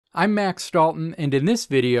I'm Max Dalton, and in this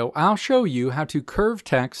video, I'll show you how to curve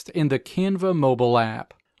text in the Canva mobile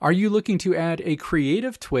app. Are you looking to add a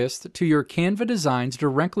creative twist to your Canva designs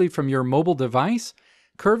directly from your mobile device?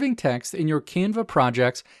 Curving text in your Canva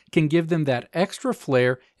projects can give them that extra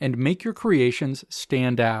flair and make your creations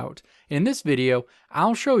stand out. In this video,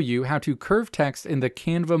 I'll show you how to curve text in the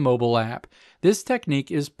Canva mobile app. This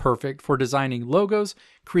technique is perfect for designing logos,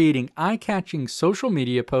 creating eye-catching social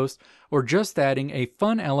media posts, or just adding a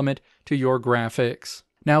fun element to your graphics.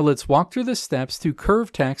 Now let's walk through the steps to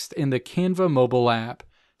curve text in the Canva mobile app.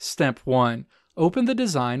 Step 1. Open the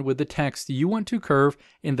design with the text you want to curve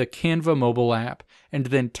in the Canva mobile app, and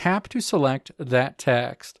then tap to select that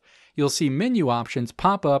text. You'll see menu options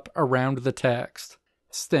pop up around the text.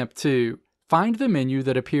 Step 2. Find the menu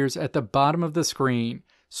that appears at the bottom of the screen.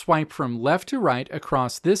 Swipe from left to right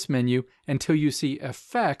across this menu until you see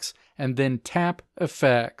Effects, and then tap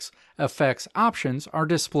Effects. Effects options are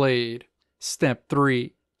displayed. Step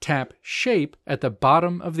 3. Tap Shape at the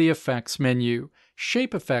bottom of the Effects menu.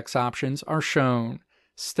 Shape effects options are shown.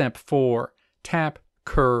 Step 4. Tap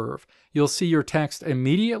Curve. You'll see your text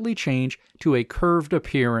immediately change to a curved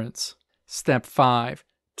appearance. Step 5.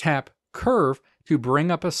 Tap Curve to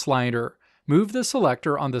bring up a slider. Move the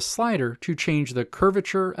selector on the slider to change the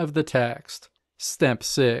curvature of the text. Step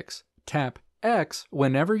 6. Tap X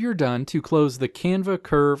whenever you're done to close the Canva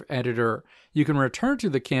Curve editor. You can return to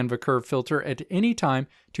the Canva Curve filter at any time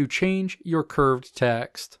to change your curved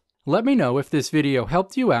text. Let me know if this video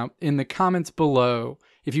helped you out in the comments below.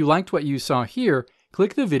 If you liked what you saw here,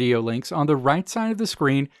 click the video links on the right side of the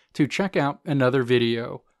screen to check out another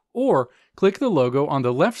video. Or click the logo on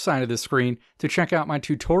the left side of the screen to check out my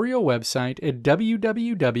tutorial website at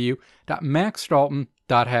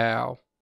www.maxdalton.how.